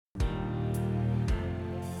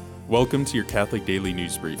Welcome to your Catholic Daily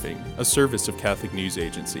News Briefing, a service of Catholic News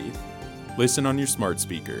Agency. Listen on your smart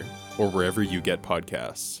speaker or wherever you get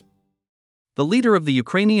podcasts. The leader of the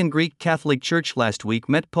Ukrainian Greek Catholic Church last week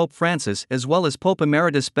met Pope Francis as well as Pope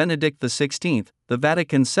Emeritus Benedict XVI, the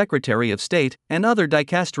Vatican's Secretary of State, and other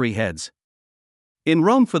dicastery heads. In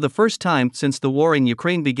Rome for the first time since the war in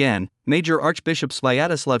Ukraine began, Major Archbishop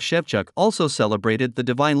Sviatoslav Shevchuk also celebrated the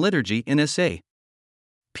Divine Liturgy in St.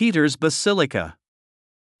 Peter's Basilica.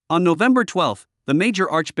 On November 12, the Major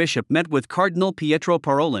Archbishop met with Cardinal Pietro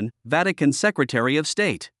Parolin, Vatican Secretary of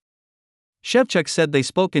State. Shevchuk said they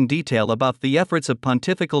spoke in detail about the efforts of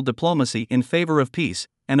pontifical diplomacy in favor of peace,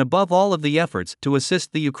 and above all of the efforts to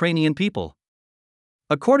assist the Ukrainian people.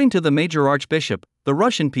 According to the Major Archbishop, the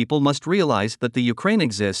Russian people must realize that the Ukraine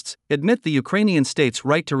exists, admit the Ukrainian state's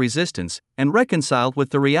right to resistance, and reconcile with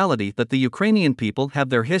the reality that the Ukrainian people have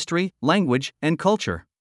their history, language, and culture.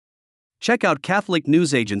 Check out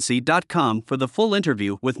CatholicNewsAgency.com for the full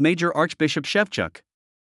interview with Major Archbishop Shevchuk.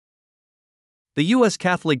 The U.S.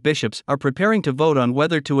 Catholic bishops are preparing to vote on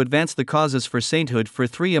whether to advance the causes for sainthood for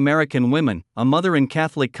 3 American women: a mother and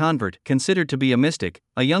Catholic convert considered to be a mystic,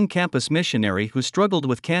 a young campus missionary who struggled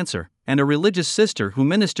with cancer, and a religious sister who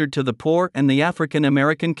ministered to the poor and the African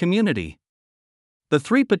American community. The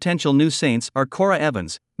 3 potential new saints are Cora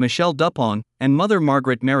Evans, Michelle Dupont, and Mother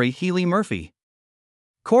Margaret Mary Healy Murphy.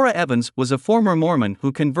 Cora Evans was a former Mormon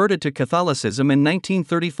who converted to Catholicism in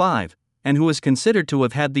 1935, and who is considered to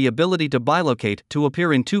have had the ability to bilocate, to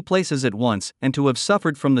appear in 2 places at once, and to have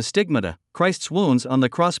suffered from the stigmata, Christ's wounds on the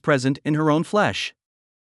cross present in her own flesh.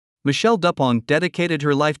 Michelle Dupont dedicated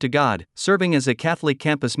her life to God, serving as a Catholic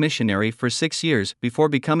campus missionary for 6 years before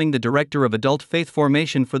becoming the director of adult faith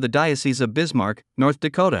formation for the Diocese of Bismarck, North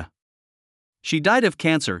Dakota. She died of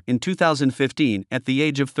cancer in 2015 at the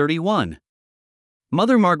age of 31.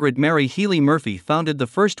 Mother Margaret Mary Healy Murphy founded the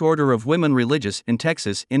First Order of Women Religious in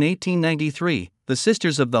Texas in 1893, the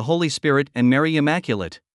Sisters of the Holy Spirit and Mary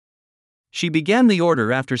Immaculate. She began the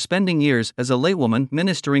order after spending years as a laywoman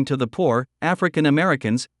ministering to the poor, African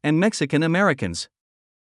Americans, and Mexican Americans.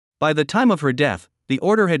 By the time of her death, the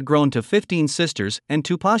order had grown to 15 sisters and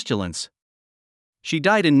 2 postulants. She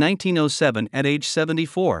died in 1907 at age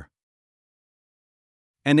 74.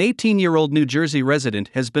 An 18-year-old New Jersey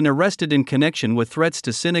resident has been arrested in connection with threats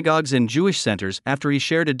to synagogues and Jewish centers after he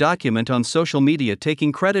shared a document on social media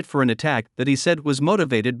taking credit for an attack that he said was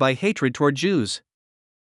motivated by hatred toward Jews.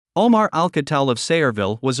 Omar Alcatal of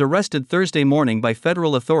Sayreville was arrested Thursday morning by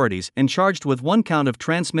federal authorities and charged with 1 count of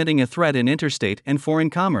transmitting a threat in interstate and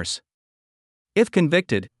foreign commerce. If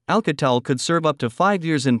convicted, Alcatal could serve up to 5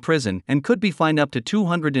 years in prison and could be fined up to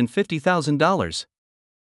 $250,000.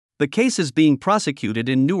 The case is being prosecuted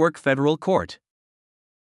in Newark Federal Court.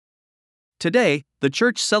 Today, the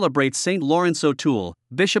Church celebrates St. Lawrence O'Toole,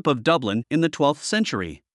 Bishop of Dublin, in the 12th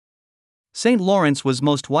century. St. Lawrence was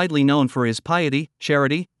most widely known for his piety,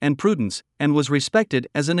 charity, and prudence, and was respected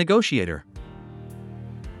as a negotiator.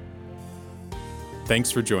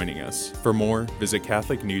 Thanks for joining us. For more, visit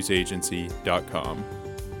CatholicNewsAgency.com.